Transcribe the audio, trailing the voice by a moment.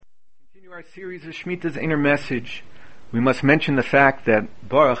Continue our series of Shemitah's inner message. We must mention the fact that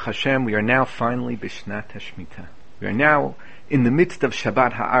Baruch Hashem, we are now finally Bishnat HaShemitah. We are now in the midst of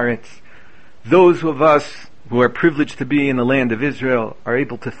Shabbat Haaretz. Those of us who are privileged to be in the land of Israel are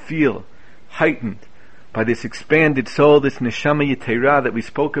able to feel heightened by this expanded soul, this Neshama Yetera that we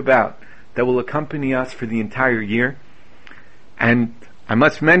spoke about, that will accompany us for the entire year. And I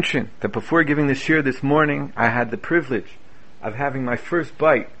must mention that before giving the shir this morning, I had the privilege of having my first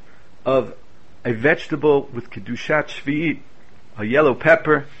bite of a vegetable with kedushat shvi'it, a yellow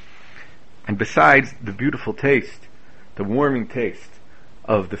pepper, and besides the beautiful taste, the warming taste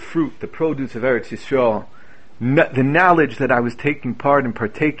of the fruit, the produce of Eretz Yisrael, the knowledge that I was taking part and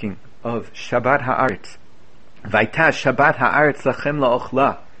partaking of Shabbat Haaretz. Vaita Shabbat Haaretz lachem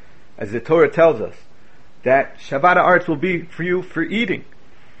la'ochla, as the Torah tells us, that Shabbat Haaretz will be for you for eating,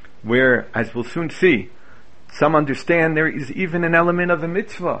 where, as we'll soon see, some understand there is even an element of a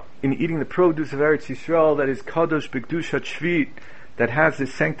mitzvah in eating the produce of Eretz Yisrael that is kadosh b'kedushat shvit, that has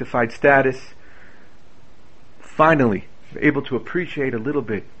this sanctified status. Finally, we're able to appreciate a little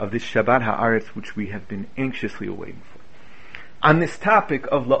bit of this Shabbat Haaretz which we have been anxiously awaiting for. On this topic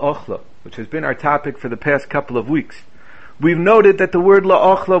of la'ochla, which has been our topic for the past couple of weeks, we've noted that the word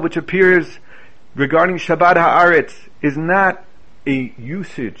la'ochla, which appears regarding Shabbat Haaretz, is not a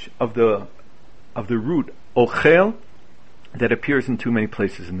usage of the root ochel that appears in too many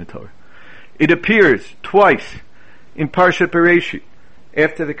places in the Torah. It appears twice in Parshat Bereshit,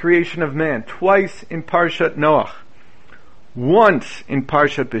 after the creation of man, twice in Parshat Noach, once in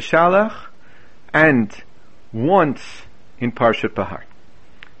Parshat Beshalach, and once in Parshat Bahar.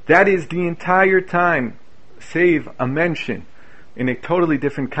 That is the entire time, save a mention in a totally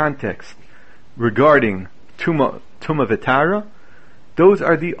different context regarding Tumah V'Tara. Those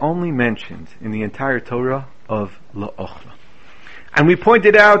are the only mentions in the entire Torah of la'ochla. And we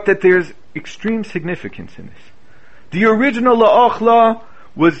pointed out that there's extreme significance in this. The original la'ochla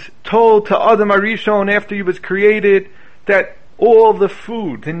was told to Adam Arishon after he was created that all the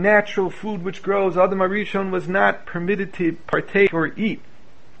food, the natural food which grows, Adam Arishon was not permitted to partake or eat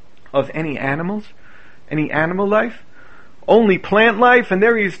of any animals, any animal life, only plant life, and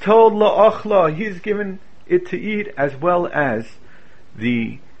there he's told la'ochla, he's given it to eat, as well as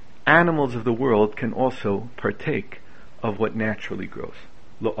the animals of the world can also partake of what naturally grows.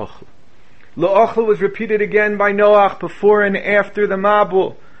 La'ochla. La'ochla was repeated again by Noach before and after the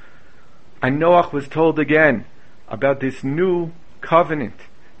Mabul. And Noach was told again about this new covenant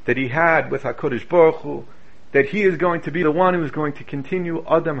that he had with HaKadosh Baruch Hu, that he is going to be the one who is going to continue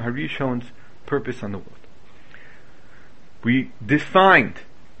Adam Harishon's purpose on the world. We defined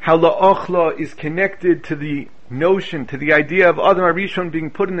how la'ochla is connected to the notion, to the idea of Adam Arishon being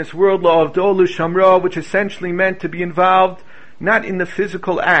put in this world, la'avdo l'shamra, which essentially meant to be involved not in the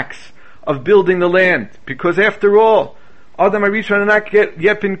physical acts of building the land, because after all, Adam Arishon had not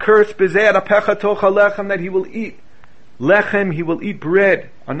yet been cursed, b'zeh apecha tocha lechem, that he will eat lechem, he will eat bread,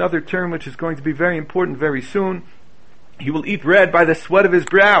 another term which is going to be very important very soon. He will eat bread by the sweat of his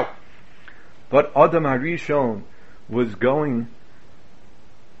brow. But Adam Arishon was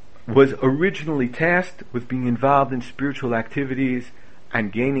originally tasked with being involved in spiritual activities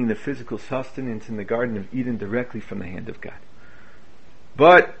and gaining the physical sustenance in the Garden of Eden directly from the hand of God.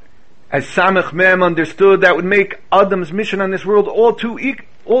 But as Samech Mem understood, that would make Adam's mission on this world all too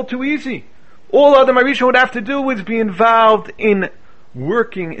easy. All Adam Arishon would have to do was be involved in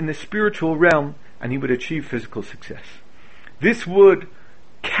working in the spiritual realm, and he would achieve physical success. This would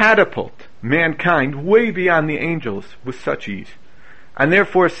catapult mankind way beyond the angels with such ease. And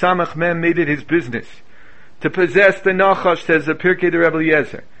therefore Samech Mem made it his business to possess the Nachash, says the Pirkei de Rebbe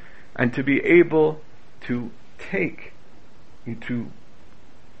Eliezer, and to be able to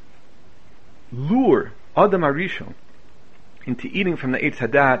lure Adam Arishon into eating from the Eitz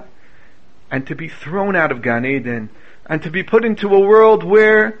Hadat, and to be thrown out of Gan Eden, and to be put into a world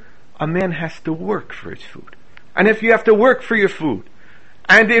where a man has to work for his food. And if you have to work for your food,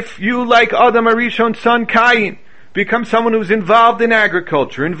 and if you, like Adam Arishon's son Cain, become someone who's involved in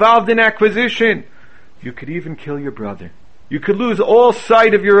agriculture, involved in acquisition, you could even kill your brother. You could lose all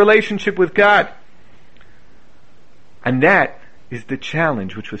sight of your relationship with God. And that is the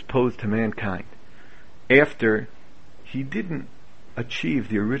challenge which was posed to mankind after he didn't achieve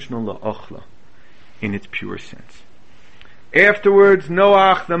the original la'ochla in its pure sense. Afterwards,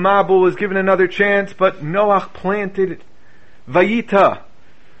 Noach, the Mabul, was given another chance, but Noach planted Vayita.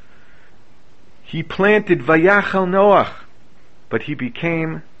 He planted Vayachal Noach, but he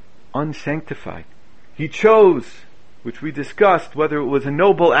became unsanctified. He chose, which we discussed, whether it was a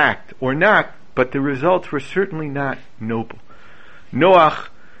noble act or not, but the results were certainly not noble. Noach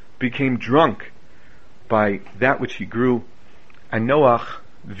became drunk by that which he grew, and Noach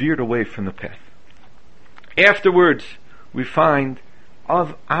veered away from the path. Afterwards, we find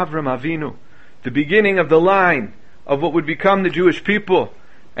of Avram Avinu, the beginning of the line of what would become the Jewish people.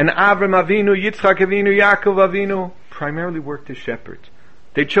 And Avram Avinu, Yitzchak Avinu, Yaakov Avinu primarily worked as shepherds.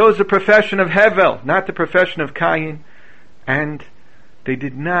 They chose the profession of Hevel, not the profession of Cain, and they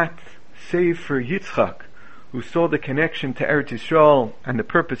did not, save for Yitzchak, who saw the connection to Eretz Yisrael and the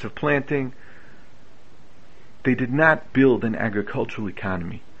purpose of planting, they did not build an agricultural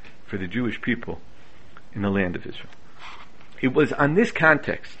economy for the Jewish people in the land of Israel. It was on this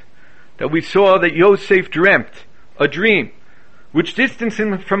context that we saw that Yosef dreamt a dream which distanced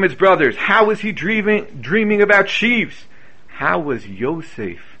him from his brothers. How was he dreaming about sheaves? How was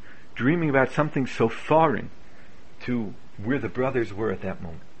Yosef dreaming about something so foreign to where the brothers were at that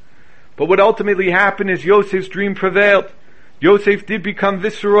moment? But what ultimately happened is Yosef's dream prevailed. Yosef did become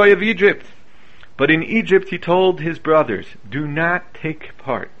Viceroy of Egypt. But in Egypt he told his brothers, do not take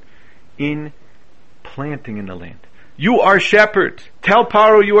part in planting in the land. You are shepherds. Tell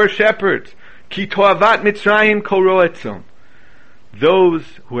Paro you are shepherds. Ki toavat Mitzrayim kol roetzon. Those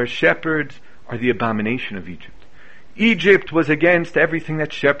who are shepherds are the abomination of Egypt. Egypt was against everything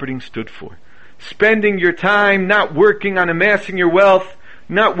that shepherding stood for. Spending your time not working on amassing your wealth,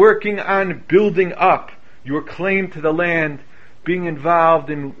 not working on building up your claim to the land, being involved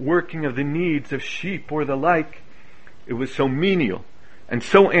in working of the needs of sheep or the like. It was so menial and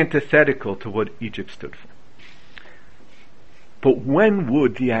so antithetical to what Egypt stood for. But when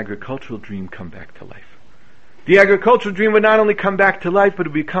would the agricultural dream come back to life? The agricultural dream would not only come back to life, but it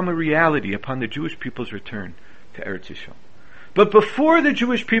would become a reality upon the Jewish people's return to Eretz Yisrael. But before the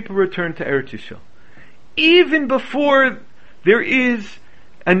Jewish people return to Eretz Yisrael, even before there is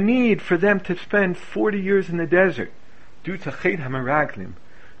a need for them to spend 40 years in the desert, due to Chet HaMeraglim,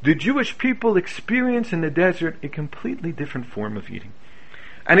 the Jewish people experience in the desert a completely different form of eating.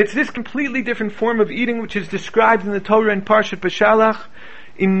 And it's this completely different form of eating which is described in the Torah in Parshat Beshalach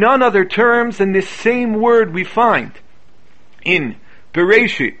in none other terms than this same word we find in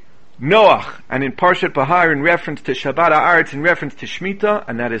Bereshit, Noach, and in Parshat Bahar in reference to Shabbat HaAretz, in reference to Shemitah,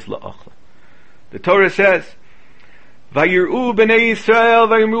 and that is La'achla. The Torah says, Vayir'u b'nei Yisrael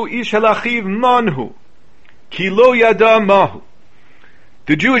vayimru ish al achiv manhu, ki lo yada mahu.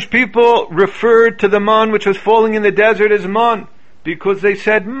 The Jewish people referred to the man which was falling in the desert as man, because they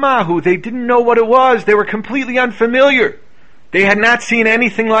said mahu. They didn't know what it was. They were completely unfamiliar. They had not seen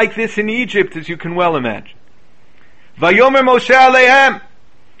anything like this in Egypt, as you can well imagine. Vayomer Moshe alehem,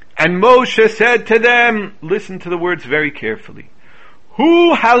 and Moshe said to them, listen to the words very carefully,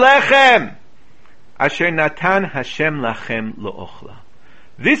 Hu halechem asher natan Hashem lachem lo'ochla.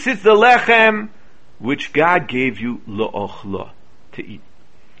 This is the lechem which God gave you lo'ochla, to eat.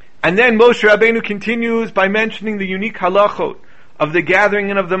 And then Moshe Rabbeinu continues by mentioning the unique halachot of the gathering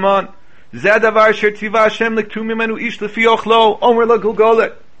and of the man. Zadavar sher tziva Hashem lektu mimenu ish lefi ochlo omer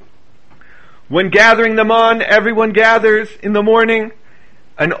lagulgolet. When gathering the man, everyone gathers in the morning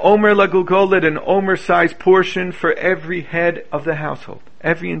an omer lagulgolet, an omer-sized portion for every head of the household,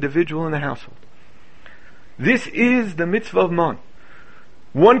 every individual in the household. This is the mitzvah of man.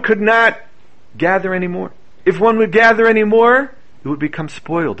 One could not gather anymore. If one would gather anymore, it would become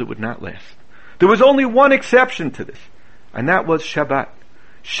spoiled. It would not last. There was only one exception to this, and that was Shabbat.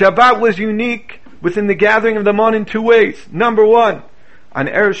 Shabbat was unique within the gathering of the man in two ways. Number one, on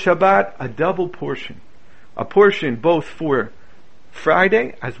Erev Shabbat, a double portion. A portion both for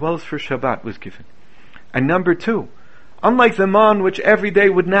Friday as well as for Shabbat was given. And number two, unlike the man which every day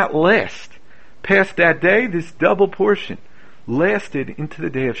would not last past that day, this double portion lasted into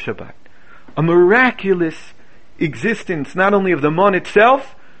the day of Shabbat. A miraculous existence not only of the man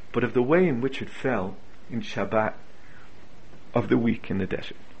itself, but of the way in which it fell in Shabbat of the week in the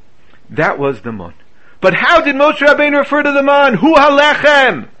desert. That was the man. But how did Moshe Rabbeinu refer to the man? Hu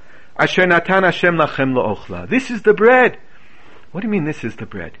halechem asher natan Hashem lachem la'ochla. This is the bread. What do you mean this is the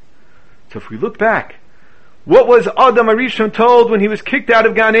bread? So if we look back, what was Adam Arishon told when he was kicked out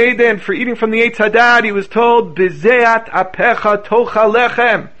of Gan Eden for eating from the Eitz Hadad? He was told, Bezeat apecha tocha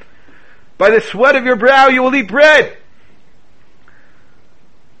lechem. By the sweat of your brow you will eat bread.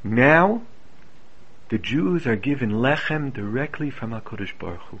 Now, the Jews are given lechem directly from HaKadosh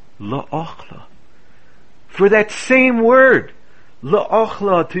Baruch Hu. La'ochla. For that same word,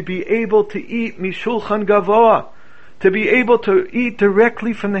 la'ochla, to be able to eat mishulchan gavoa, to be able to eat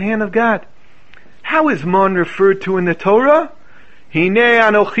directly from the hand of God. How is man referred to in the Torah? Hine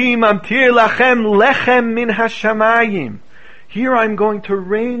anochi mamtir lachem lechem min hashamayim. Here I'm going to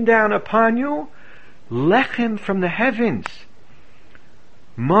rain down upon you lechem from the heavens.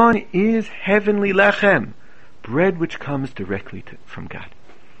 Man is heavenly lechem, bread which comes directly from God.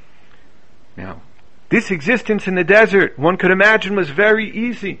 Now, this existence in the desert, one could imagine, was very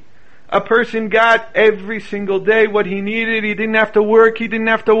easy. A person got every single day what he needed. He didn't have to work. He didn't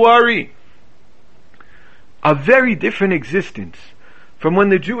have to worry. A very different existence from when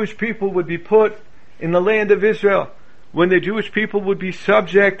the Jewish people would be put in the land of Israel, when the Jewish people would be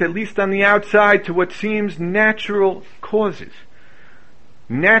subject, at least on the outside, to what seems natural causes,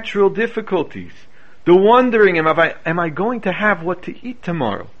 natural difficulties. The wondering, am I going to have what to eat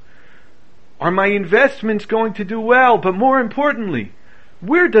tomorrow? Are my investments going to do well? But more importantly,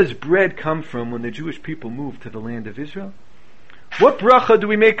 where does bread come from when the Jewish people moved to the land of Israel? What bracha do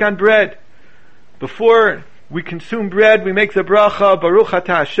we make on bread? Before we consume bread, we make the bracha, Baruch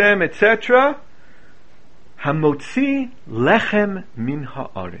Atah Hashem, etc. Hamotzi lechem min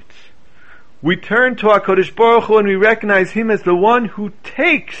haaretz. We turn to HaKadosh Baruch Hu and we recognize Him as the one who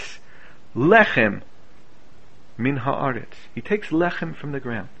takes lechem min haaretz. He takes lechem from the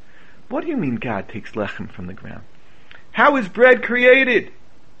ground. What do you mean God takes lechem from the ground? How is bread created?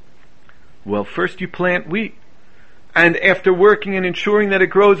 Well, first you plant wheat, and after working and ensuring that it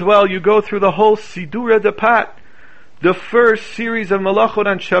grows well, you go through the whole Sidura Dapat. The first series of Malachot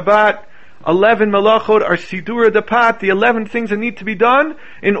on Shabbat, 11 Malachot are Sidura Dapat, the 11 things that need to be done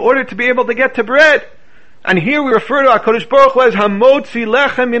in order to be able to get to bread. And here we refer to HaKadosh Baruch Hu as Hamotzi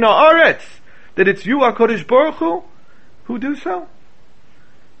Lechem Min Haaretz, that it's you, HaKadosh Baruch Hu, who do so.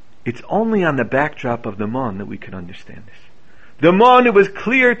 It's only on the backdrop of the man that we can understand this. The man, it was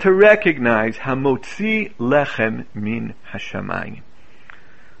clear to recognize Hamotzi Lechem Min Hashamayim.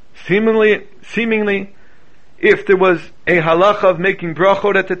 Seemingly, if there was a halacha of making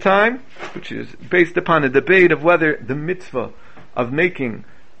brachot at the time, which is based upon a debate of whether the mitzvah of making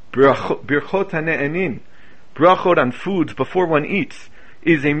birchot hane'enin, brachot on foods before one eats,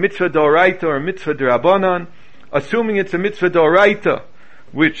 is a mitzvah d'oraita or a mitzvah d'rabanan, assuming it's a mitzvah d'oraita,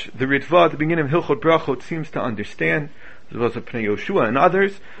 which the Ritva at the beginning of Hilchot Brachot seems to understand, as well as Pnei Yoshua and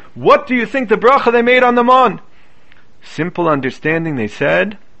others. What do you think the bracha they made on the man? Simple understanding, they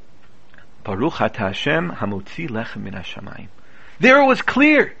said, Baruch Atah Hashem Hamotzi Lechem Min Hashamayim. There it was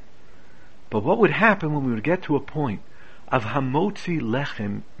clear. But what would happen when we would get to a point of Hamotzi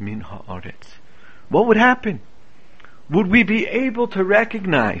Lechem Min Haaretz? What would happen? Would we be able to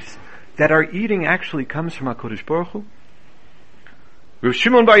recognize that our eating actually comes from HaKadosh Baruch Hu? Rav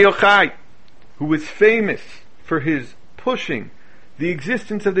Shimon Bar Yochai, who was famous for his pushing the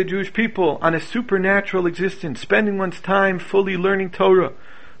existence of the Jewish people on a supernatural existence, spending one's time fully learning Torah.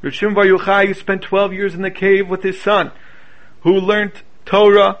 Rav Shimon Bar Yochai, who spent 12 years in the cave with his son, who learned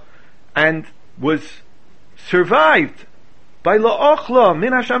Torah and was survived by la'ochla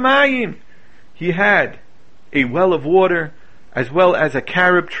min hashamayim. He had a well of water as well as a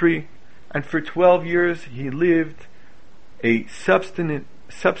carob tree, and for 12 years he lived a subsistent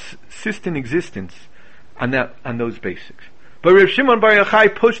existence on those basics. But Rav Shimon Bar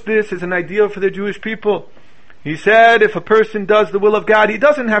Yochai pushed this as an ideal for the Jewish people. He said, if a person does the will of God, he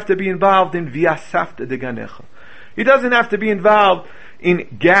doesn't have to be involved in v'yasafta deganecha. He doesn't have to be involved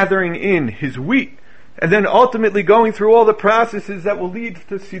in gathering in his wheat and then ultimately going through all the processes that will lead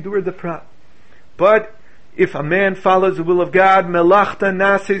to Sidur Deprat. But if a man follows the will of God, melachta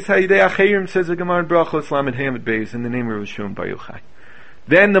nases hayidei acherim, says the Gemara in Brachos Lamed Hamid Beis, in the name of Rav Shimon Bar Yochai.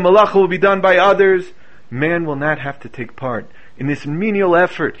 Then the malacha will be done by others. Man will not have to take part in this menial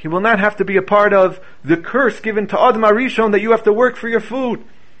effort. He will not have to be a part of the curse given to Adam HaRishon that you have to work for your food.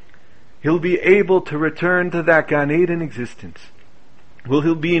 He'll be able to return to that Gan Eden existence. Well,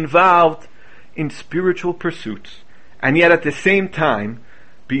 he'll be involved in spiritual pursuits, and yet at the same time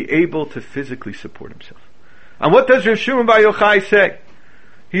be able to physically support himself. And what does Rav Shimon Bar Yochai say?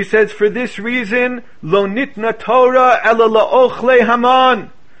 He says, for this reason, lo nitna Torah ela la'ochlei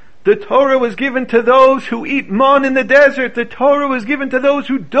haman. The Torah was given to those who eat man in the desert. The Torah was given to those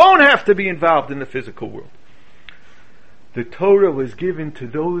who don't have to be involved in the physical world. The Torah was given to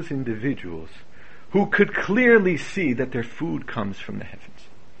those individuals who could clearly see that their food comes from the heavens.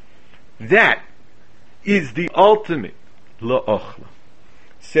 That is the ultimate la'ochla,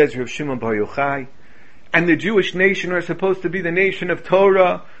 says Rav Shimon Bar Yochai. And the Jewish nation are supposed to be the nation of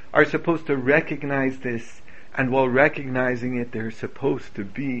Torah, are supposed to recognize this, and while recognizing it, they're supposed to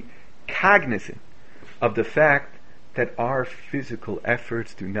be cognizant of the fact that our physical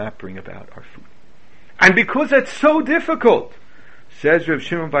efforts do not bring about our food. And because it's so difficult, says Rav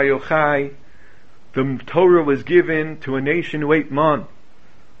Shimon Bar Yochai, the Torah was given to a nation who ate man,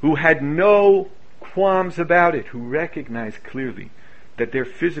 who had no qualms about it, who recognized clearly that their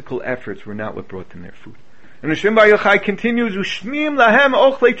physical efforts were not what brought them their food. And Rishon Bar Yochai continues, Ushmim lahem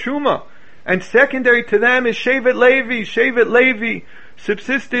ochle truma. And secondary to them is Shevet Levi. Shevet Levi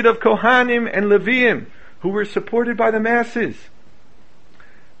subsisted of Kohanim and Leviim, who were supported by the masses.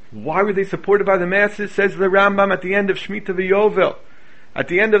 Why were they supported by the masses? Says the Rambam at the end of Shemitah v'Yovel. At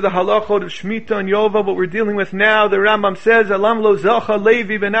the end of the halachot of Shemitah and Yovel, what we're dealing with now, the Rambam says, Alam lo zelcha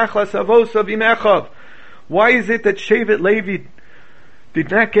Levi benachlas avosav imechav. Why is it that Shevet Levi did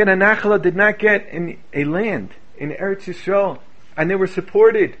not get a nachla, did not get a land in Eretz Yisrael, and they were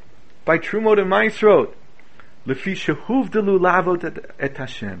supported by Trumot and Maasrot? Lefi shehuvdelu lavot et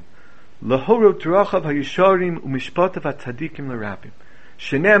Hashem, lahorot drachav hayisharim umishpatav atzadikim l'rabim,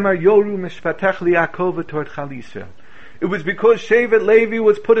 shenemar yoru mishpatech liYaakov toward Chal Yisrael. It was because Shevet Levi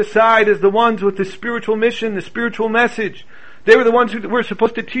was put aside as the ones with the spiritual mission, the spiritual message. They were the ones who were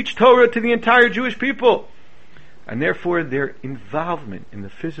supposed to teach Torah to the entire Jewish people. And therefore their involvement in the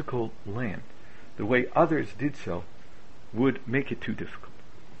physical land, the way others did so, would make it too difficult.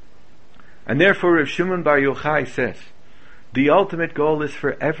 And therefore Rav Shimon Bar Yochai says, the ultimate goal is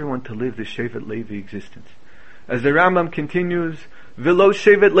for everyone to live the Shevet Levi existence. As the Rambam continues, V'lo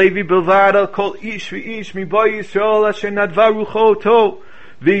Shevet Levi bilvad al kol ish v'ish mibo Yisrael asher nadva rucho to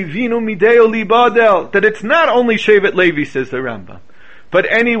v'ivinu mideo libadel. That it's not only Shevet Levi, says the Rambam, but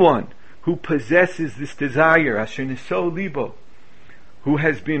anyone who possesses this desire, asher niso libo, who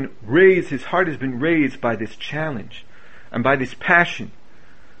has been raised, his heart has been raised by this challenge and by this passion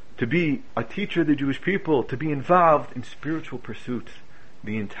to be a teacher of the Jewish people, to be involved in spiritual pursuits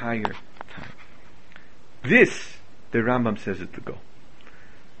the entire time. This, the Rambam says, is the goal.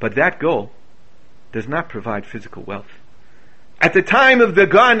 But that goal does not provide physical wealth. At the time of the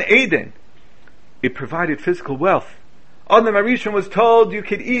Gan Eden, it provided physical wealth. Adam HaRishon was told, you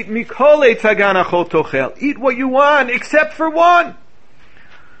could eat mikol eitz hagan achol tochel. Eat what you want, except for one.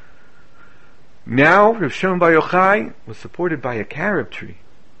 Now, Rav Shimon Bar Yochai was supported by a carob tree.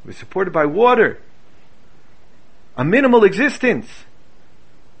 He was supported by water. A minimal existence.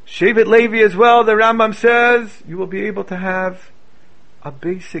 Shevet Levi as well, the Rambam says, you will be able to have a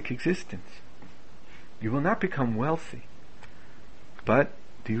basic existence. You will not become wealthy. But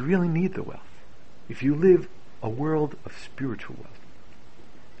do you really need the wealth? If you live a world of spiritual wealth.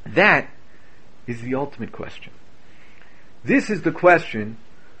 That is the ultimate question. This is the question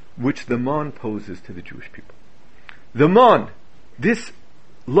which the Mon poses to the Jewish people. The Mon, this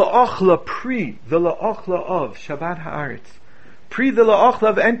la'achla pre, the la'achla of Shabbat Haaretz, pre the la'achla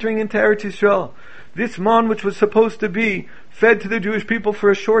of entering into Eretz Yisrael, this Mon which was supposed to be fed to the Jewish people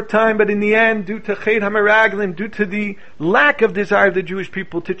for a short time, but in the end, due to Chet HaMeraglim, due to the lack of desire of the Jewish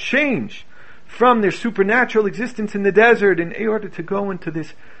people to change from their supernatural existence in the desert in order to go into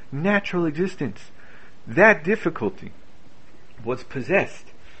this natural existence, that difficulty was possessed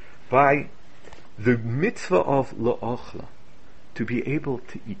by the mitzvah of la'achla, to be able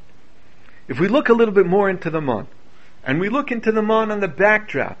to eat. If we look a little bit more into the Mon, and we look into the Mon on the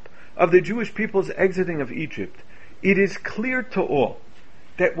backdrop of the Jewish people's exiting of Egypt, it is clear to all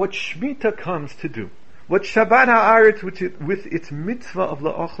that what Shemitah comes to do, what Shabbat Haaretz with its mitzvah of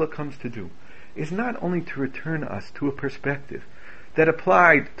la'achla comes to do, is not only to return us to a perspective that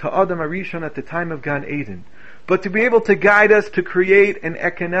applied to Adam HaRishon at the time of Gan Eden, but to be able to guide us to create an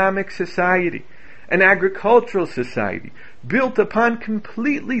economic society, an agricultural society, built upon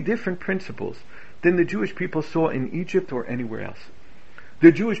completely different principles than the Jewish people saw in Egypt or anywhere else.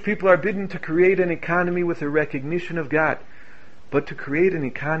 The Jewish people are bidden to create an economy with a recognition of God, but to create an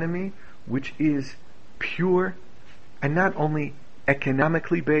economy which is pure and not only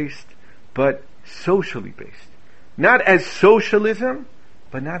economically based, but socially based. Not as socialism,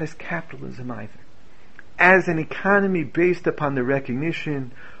 but not as capitalism either. As an economy based upon the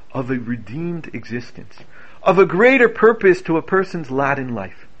recognition of a redeemed existence, of a greater purpose to a person's lot in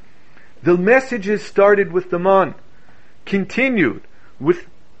life. The messages started with the Mon, continued with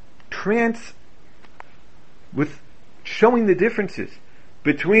showing the differences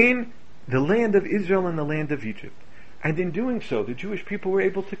between the land of Israel and the land of Egypt. And in doing so, the Jewish people were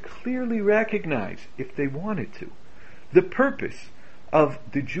able to clearly recognize, if they wanted to, the purpose of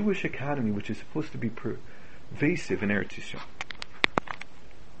the Jewish economy, which is supposed to be pervasive in Eretz Yisrael.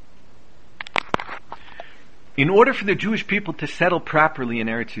 In order for the Jewish people to settle properly in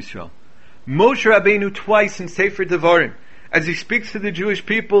Eretz Yisrael, Moshe Rabbeinu twice in Sefer Devarim, as he speaks to the Jewish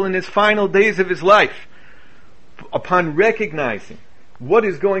people in his final days of his life, upon recognizing what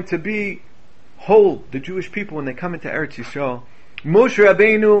is going to hold the Jewish people when they come into Eretz Yisrael, Moshe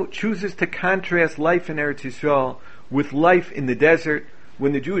Rabbeinu chooses to contrast life in Eretz Yisrael with life in the desert,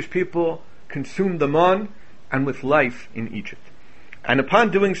 when the Jewish people consumed the Mon, and with life in Egypt. And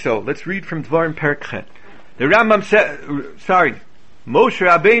upon doing so, let's read from Dvarim Perek Chet. The Rambam says, Moshe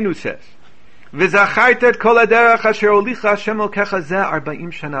Rabbeinu says, "V'zacharta et kol haderech asher holicha Hashem Elokecha zeh 40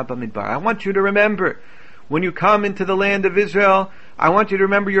 shana b'midbar." I want you to remember, when you come into the land of Israel, I want you to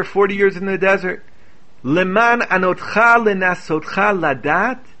remember your 40 years in the desert. Leman anotcha lenasotcha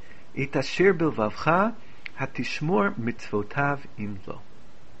ladat et asher b'lvavcha hatishmor mitzvotav imlo.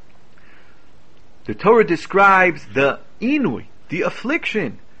 The Torah describes the inui, the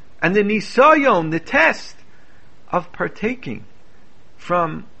affliction, and the nisayon, the test of partaking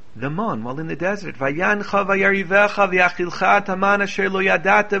from the man while in the desert. Vayancha vayarivecha v'yachilcha taman asher lo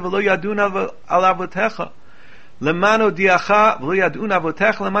yadata v'lo yaduna al avotecha lemano diacha v'lo yaduna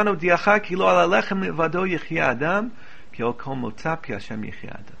avotecha lemano diacha ki lo al alechem levado yechia adam ki al kol motzah pi Hashem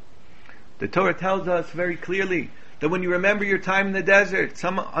yechia adam. The Torah tells us very clearly that when you remember your time in the desert,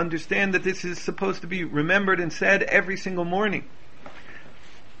 some understand that this is supposed to be remembered and said every single morning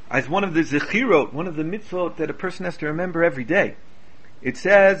as one of the zechirot, one of the mitzvot that a person has to remember every day. It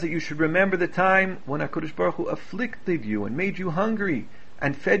says that you should remember the time when HaKadosh Baruch Hu afflicted you and made you hungry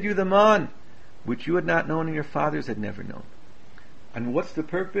and fed you the man, which you had not known and your fathers had never known. And what's the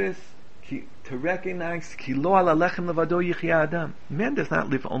purpose? To recognize ki lo al alechem levado yichya adam. Man does not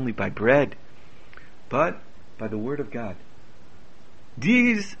live only by bread, but by the word of God.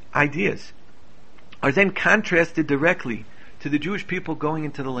 These ideas are then contrasted directly to the Jewish people going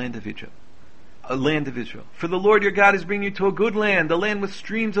into the land of Israel. A land of Israel. For the Lord your God is bringing you to a good land, a land with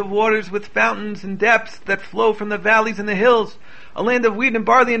streams of waters, with fountains and depths that flow from the valleys and the hills, a land of wheat and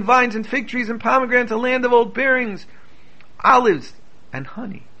barley and vines and fig trees and pomegranates, a land of old bearings, olives and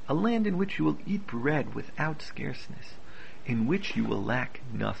honey, a land in which you will eat bread without scarceness, in which you will lack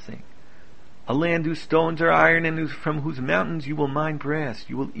nothing. A land whose stones are iron and from whose mountains you will mine brass.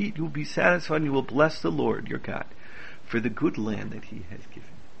 You will eat, you will be satisfied, and you will bless the Lord your God for the good land that He has given.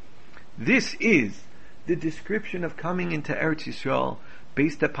 This is the description of coming into Eretz Yisrael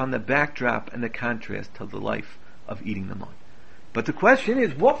based upon the backdrop and the contrast to the life of eating the man. But the question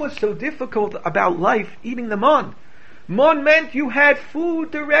is, what was so difficult about life eating the man? Man meant you had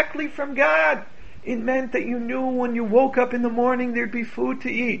food directly from God. It meant that you knew when you woke up in the morning there'd be food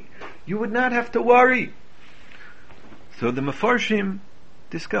to eat. You would not have to worry. So the Mefarshim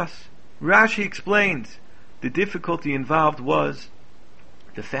discuss. Rashi explains the difficulty involved was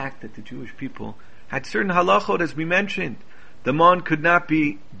the fact that the Jewish people had certain halachot, as we mentioned. The man could not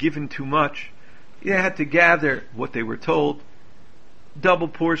be given too much. They had to gather what they were told. Double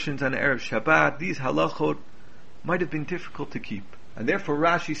portions on Erev Shabbat. These halachot might have been difficult to keep. And therefore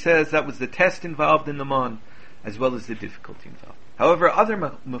Rashi says that was the test involved in the man, as well as the difficulty involved. However, other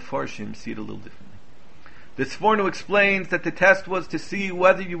Mefarshim see it a little differently. The Sforno explains that the test was to see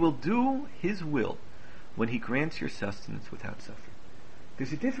whether you will do His will when He grants your sustenance without suffering.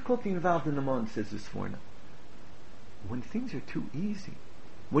 There's a difficulty involved in the man, says the Sforno. When things are too easy,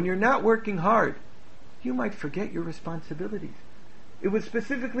 when you're not working hard, you might forget your responsibilities. It was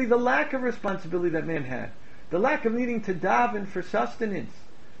specifically the lack of responsibility that man had. The lack of needing to daven for sustenance.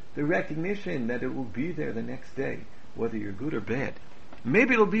 The recognition that it will be there the next day, whether you're good or bad.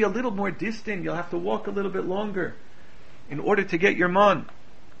 Maybe it'll be a little more distant. You'll have to walk a little bit longer in order to get your man.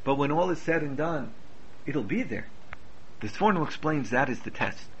 But when all is said and done, it'll be there. The Sforno explains that is the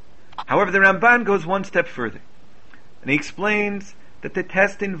test. However, the Ramban goes one step further. And he explains that the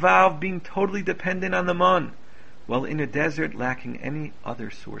test involved being totally dependent on the man, while in a desert lacking any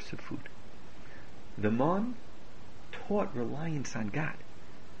other source of food. The man taught reliance on God.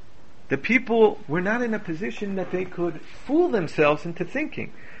 The people were not in a position that they could fool themselves into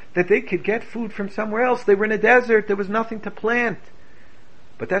thinking that they could get food from somewhere else. They were in a desert, there was nothing to plant.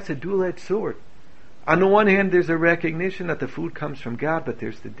 But that's a dual-edged sword. On the one hand, there's a recognition that the food comes from God, but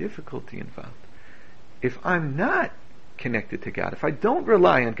there's the difficulty involved. If I'm not connected to God, if I don't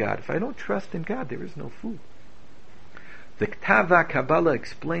rely on God, if I don't trust in God, there is no food. The Ktava Kabbalah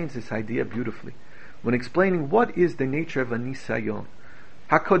explains this idea beautifully when explaining what is the nature of a nisayon.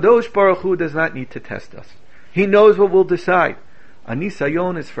 HaKadosh Baruch Hu does not need to test us. He knows what we'll decide. A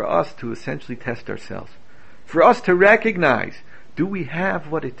nisayon is for us to essentially test ourselves. For us to recognize, do we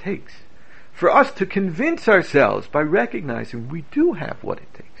have what it takes? For us to convince ourselves by recognizing we do have what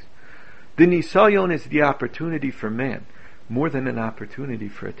it takes. The nisayon is the opportunity for man, more than an opportunity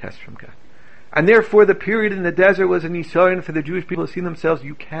for a test from God. And therefore the period in the desert was a nisayon for the Jewish people to see themselves,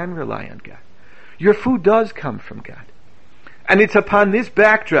 you can rely on God. Your food does come from God. And it's upon this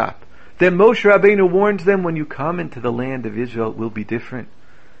backdrop that Moshe Rabbeinu warns them, when you come into the land of Israel, it will be different.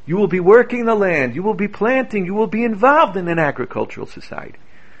 You will be working the land, you will be planting, you will be involved in an agricultural society.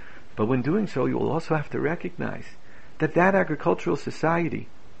 But when doing so, you will also have to recognize that that agricultural society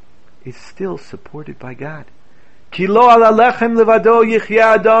is still supported by God. Ki lo ala lechem levado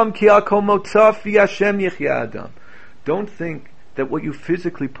yichya adam, ki al kol motzav fi Hashem yichya adam. Don't think that what you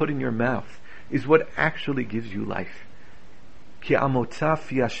physically put in your mouth is what actually gives you life. Ki al motzav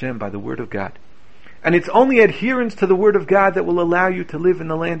fi Hashem, by the word of God. And it's only adherence to the word of God that will allow you to live in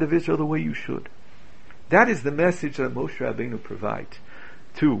the land of Israel the way you should. That is the message that Moshe Rabbeinu provides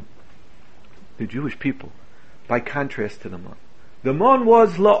to the Jewish people, by contrast to the man. The man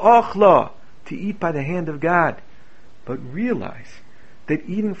was la'achla, to eat by the hand of God. But realize that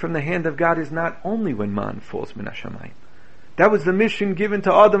eating from the hand of God is not only when man falls min hashamayim. That was the mission given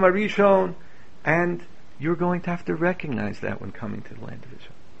to Adam Arishon, and you're going to have to recognize that when coming to the land of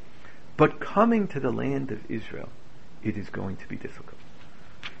Israel. But coming to the land of Israel, it is going to be difficult.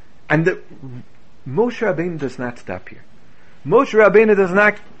 And Moshe Rabbeinu does not stop here. Moshe Rabbeinu does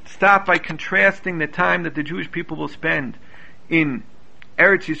not stop by contrasting the time that the Jewish people will spend in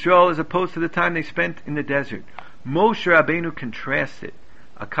Eretz Yisrael as opposed to the time they spent in the desert. Moshe Rabbeinu contrasts it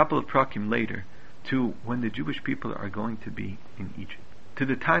a couple of prakim later to when the Jewish people are going to be in Egypt, to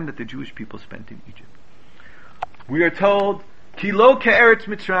the time that the Jewish people spent in Egypt. We are told, Ki lo ke'eretz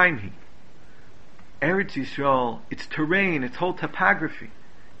Mitzrayim hi. Eretz Yisrael, its terrain, its whole topography,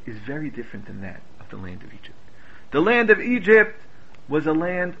 is very different than that of the land of Egypt. The land of Egypt was a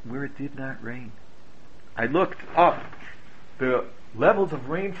land where it did not rain. I looked up the levels of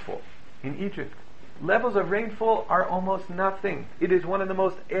rainfall in Egypt. Levels of rainfall are almost nothing. It is one of the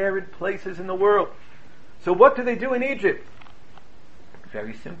most arid places in the world. So what do they do in Egypt?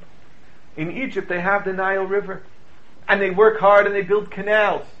 Very simple. In Egypt they have the Nile River, and they work hard and they build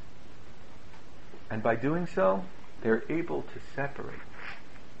canals. And by doing so, they're able to separate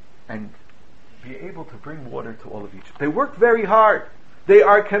and be able to bring water to all of Egypt. They work very hard. They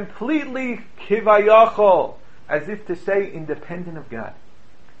are completely kivayachol, as if to say independent of God.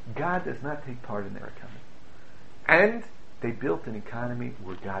 God does not take part in their economy. And they built an economy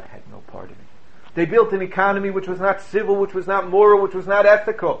where God had no part in it. They built an economy which was not civil, which was not moral, which was not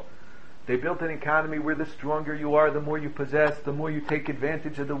ethical. They built an economy where the stronger you are, the more you possess, the more you take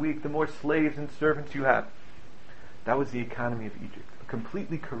advantage of the weak, the more slaves and servants you have. That was the economy of Egypt. A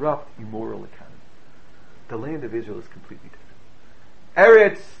completely corrupt, immoral economy. The land of Israel is completely different.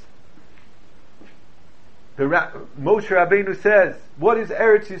 Eretz, Moshe Rabbeinu says, what is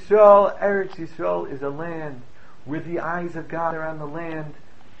Eretz Yisrael? Eretz Yisrael is a land where the eyes of God are on the land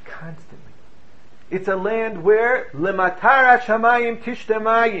constantly. It's a land where lematar hashamayim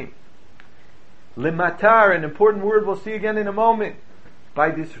tishtamayim. Lematar, an important word we'll see again in a moment.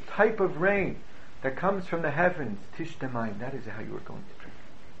 By this type of rain that comes from the heavens, tishtamayim, that is how you are going to drink.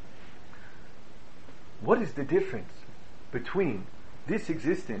 What is the difference between this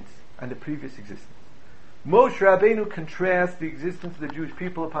existence and the previous existence? Moshe Rabbeinu contrasts the existence of the Jewish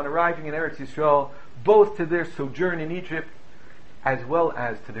people upon arriving in Eretz Yisrael, both to their sojourn in Egypt as well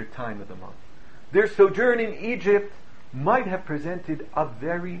as to their time of the month. Their sojourn in Egypt might have presented a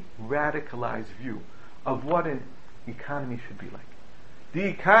very radicalized view of what an economy should be like. The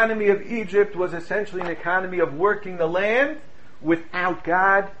economy of Egypt was essentially an economy of working the land without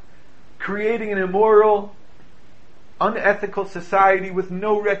God, creating an immoral, unethical society with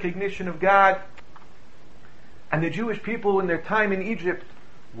no recognition of God. And the Jewish people in their time in Egypt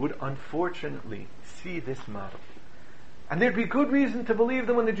would unfortunately see this model. And there'd be good reason to believe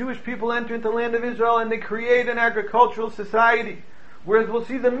that when the Jewish people enter into the land of Israel and they create an agricultural society, whereas we'll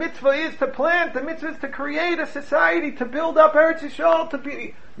see the mitzvah is to plant, the mitzvah is to create a society, to build up Eretz Yisrael, to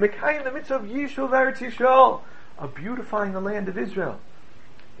be Mekayim, the mitzvah of Yishuv Eretz Yisrael, of beautifying the land of Israel.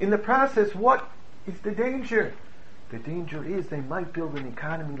 In the process, what is the danger? The danger is they might build an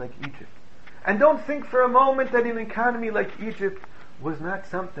economy like Egypt. And don't think for a moment that an economy like Egypt was not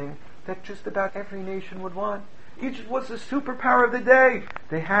something that just about every nation would want. Egypt was the superpower of the day.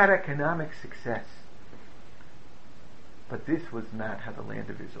 They had economic success. But this was not how the land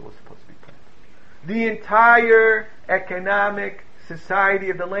of Israel was supposed to be planned. The entire economic society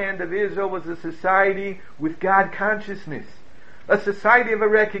of the land of Israel was a society with God consciousness. A society of a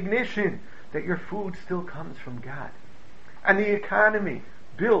recognition that your food still comes from God. And the economy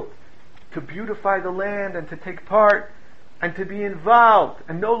built to beautify the land and to take part and to be involved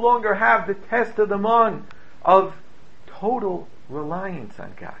and no longer have the test of the mon of total reliance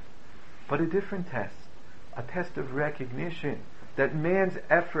on God, but a different test, a test of recognition that man's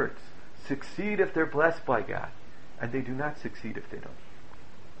efforts succeed if they're blessed by God and they do not succeed if they don't.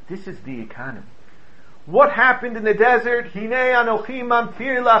 This is the economy. What happened in the desert? Hinei anochi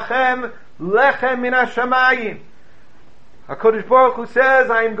mamtir lachem lechem min hashamayim. HaKadosh Baruch Hu says,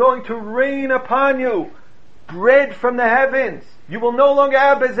 I am going to rain upon you bread from the heavens. You will no longer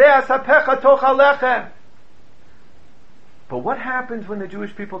have bezeh asapecha toch alechem. But what happens when the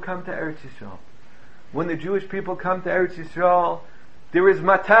Jewish people come to Eretz Yisrael? When the Jewish people come to Eretz Yisrael, there is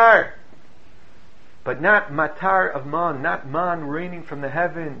matar. But not matar of man, not man raining from the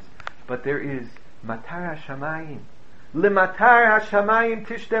heavens, but there is matar hashamayim. Lematar hashamayim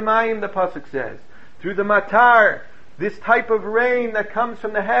tishdemayim, the pasuk says. Through the matar, this type of rain that comes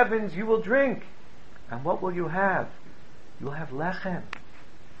from the heavens, you will drink. And what will you have? You'll have lechem.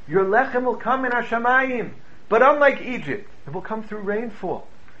 Your lechem will come in hashamayim. But unlike Egypt, it will come through rainfall.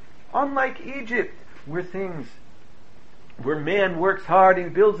 Unlike Egypt, where man works hard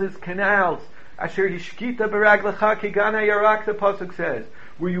and builds his canals, asher hishkita beraglecha kigana yarak, the pasuk says,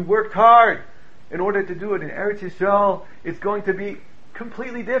 where you worked hard in order to do it. In Eretz Yisrael, it's going to be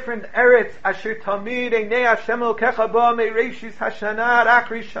completely different. Eretz asher tamid einei Hashem elokecha ba mereishis hashana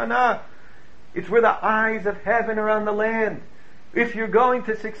achri shana. It's where the eyes of heaven are on the land. If you're going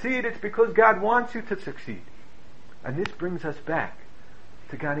to succeed, it's because God wants you to succeed. And this brings us back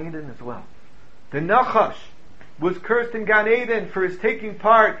to Gan Eden as well. The Nachash was cursed in Gan Eden for his taking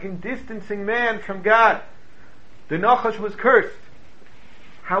part in distancing man from God. The Nachash was cursed.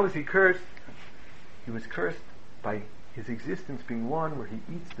 How was he cursed? He was cursed by his existence being one where he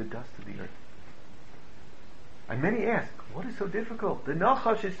eats the dust of the earth. And many ask, what is so difficult? The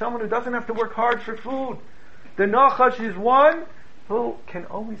Nachash is someone who doesn't have to work hard for food. The Nachash is one who can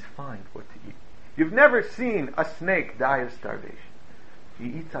always find what to eat. You've never seen a snake die of starvation. He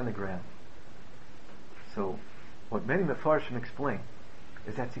eats on the ground. So, what many Mefarshim explain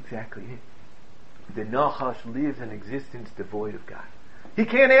is that's exactly it. The Nachash lives an existence devoid of God. He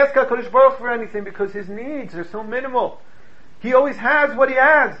can't ask HaKadosh Baruch for anything because his needs are so minimal. He always has what he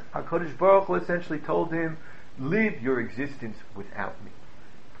has. HaKadosh Baruch Hu essentially told him, live your existence without me.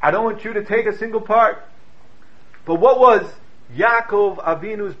 I don't want you to take a single part. But what was Yaakov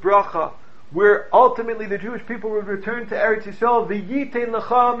Avinu's bracha, where ultimately the Jewish people would return to Eretz Yisrael, v'yitein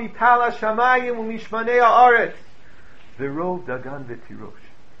lecha mitala shamayim u'mishmanei haaretz v'rov dagan v'tirosh.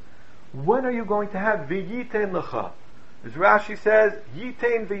 When are you going to have v'yitein lecha? As Rashi says,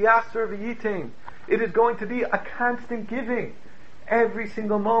 yitein v'yachzer v'yitein. It is going to be a constant giving. Every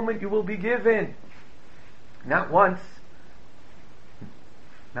single moment you will be given. Not once,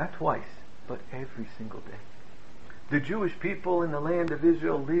 not twice, but every single day. The Jewish people in the land of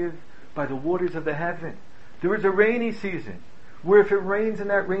Israel live by the waters of the heaven. There is a rainy season, where if it rains in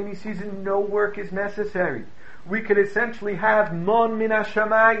that rainy season, no work is necessary. We could essentially have mon min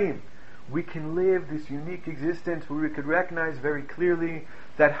hashamayim. We can live this unique existence where we could recognize very clearly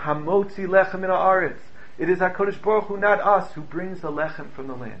that hamotzi lechem min haaretz. It is HaKadosh Baruch Hu, not us, who brings the lechem from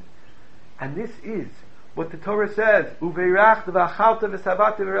the land. And this is what the Torah says, uveirachta v'achalta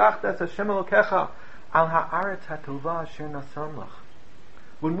v'savata v'rachta es Hashem elokecha al haaretz hatova asher nasan lach.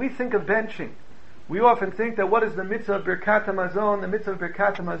 When we think of benching, we often think that what is the mitzvah of Birkat HaMazon? The mitzvah of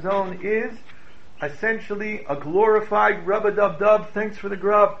Birkat HaMazon is essentially a glorified rub-a-dub-dub, thanks for the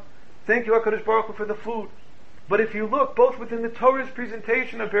grub. Thank you, HaKadosh Baruch Hu, for the food. But if you look both within the Torah's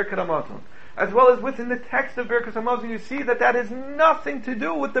presentation of Birkat HaMazon, as well as within the text of Birkat HaMazon, you see that that has nothing to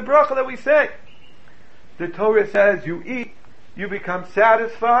do with the bracha that we say. The Torah says you eat, you become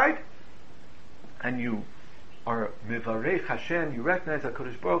satisfied, and you are mivarech Hashem, you recognize that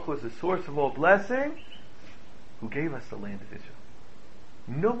HaKadosh Baruch Hu is the source of all blessing, who gave us the land of Israel.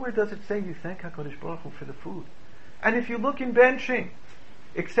 Nowhere does it say you thank HaKadosh Baruch Hu for the food. And if you look in benching,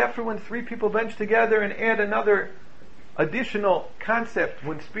 except for when three people bench together and add another additional concept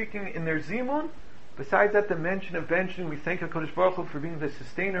when speaking in their zimun, besides that the mention of benching, we thank HaKadosh Baruch Hu for being the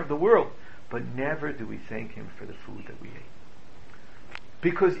sustainer of the world, but never do we thank Him for the food that we ate.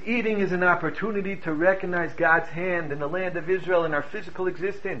 Because eating is an opportunity to recognize God's hand in the land of Israel in our physical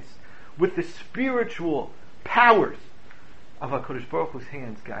existence, with the spiritual powers of HaKadosh Baruch Hu's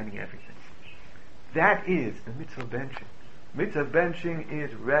hands guiding everything. That is the mitzvah of benching. Mitzvah of benching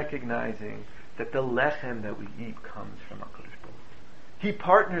is recognizing that the lechem that we eat comes from HaKadosh Baruch Hu. He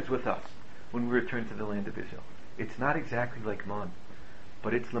partners with us when we return to the land of Israel. It's not exactly like man,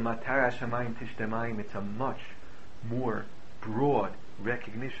 but it's l'matar hashamayim tishdemayim. It's a much more broad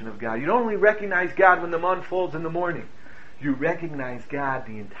recognition of God. You don't only recognize God when the man falls in the morning. You recognize God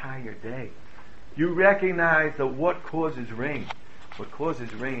the entire day. You recognize that what causes rain? What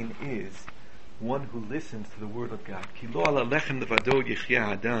causes rain is one who listens to the word of God.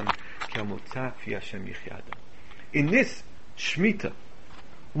 In this Shemitah,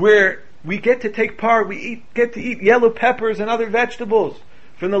 where we get to take part, get to eat yellow peppers and other vegetables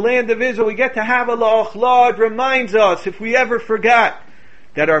from the land of Israel, we get to have a la'achla. It reminds us, if we ever forgot,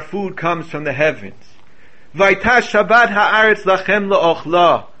 that our food comes from the heavens. Vaita Shabbat ha'aretz lachem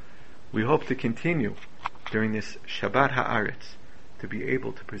la'ochla. We hope to continue during this Shabbat ha'aretz to be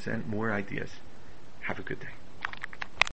able to present more ideas. Have a good day.